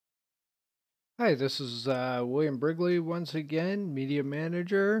Hi, this is William Brigley once again, media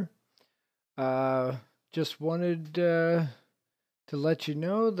manager. Uh, just wanted to let you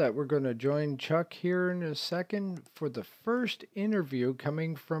know that we're going to join Chuck here in a second for the first interview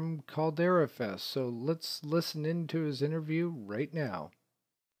coming from Caldera Fest. So let's listen into his interview right now.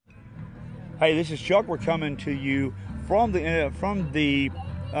 Hey, this is Chuck. We're coming to you from the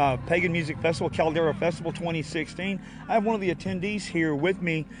Pagan Music Festival, Caldera Festival 2016. I have one of the attendees here with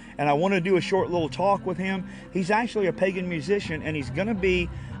me, and I want to do a short little talk with him. He's actually a pagan musician, and he's going to be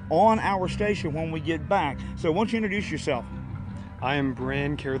on our station when we get back. So, why don't you introduce yourself? I am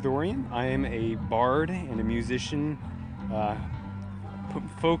Bran Cerddorion. I am a bard and a musician.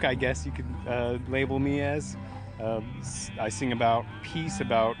 Folk, I guess you could label me as. I sing about peace,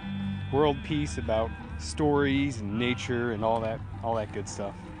 about world peace, about stories and nature and all that good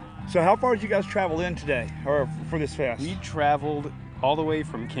stuff. So, how far did you guys travel in today, or for this fest? We traveled all the way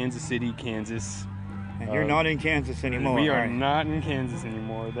from Kansas City, Kansas. And you're not in Kansas anymore. We are right? not in Kansas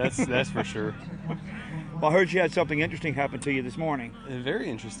anymore. That's for sure. Well, I heard you had something interesting happen to you this morning. Very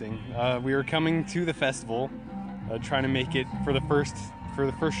interesting. We were coming to the festival, trying to make it for the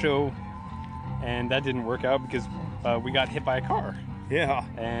first show, and that didn't work out because we got hit by a car. Yeah.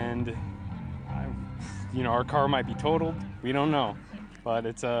 And our car might be totaled. We don't know, but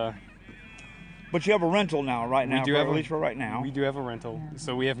it's But you have a rental now, right now. at least for right now. We do have a rental,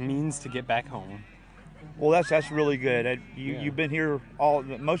 so we have means to get back home. Well, that's really good. You've been here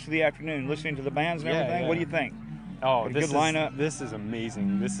most of the afternoon listening to the bands and everything. Yeah. What do you think? Oh, good lineup. This is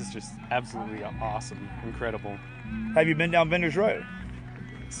amazing. This is just absolutely awesome, incredible. Have you been down Vendors Road?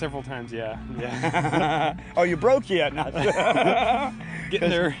 Several times, yeah. Are you broke yet? Getting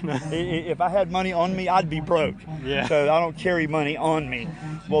there. If I had money on me, I'd be broke. Yeah. So I don't carry money on me.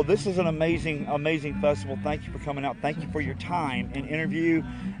 Well, this is an amazing festival. Thank you for coming out. Thank you for your time and interview.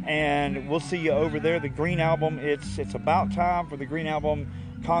 And we'll see you over there. The Green Album. It's about time for the Green Album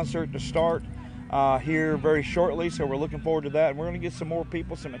concert to start here very shortly. So we're looking forward to that. And we're going to get some more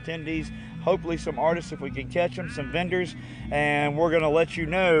people, some attendees, hopefully some artists if we can catch them, some vendors. And we're going to let you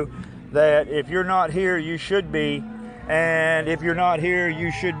know that if you're not here, you should be. And if you're not here,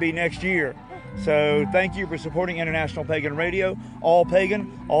 you should be next year. So thank you for supporting International Pagan Radio. All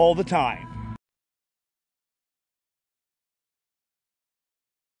pagan, all the time.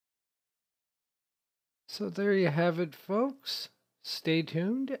 So there you have it, folks. Stay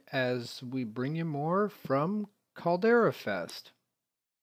tuned as we bring you more from Caldera Fest.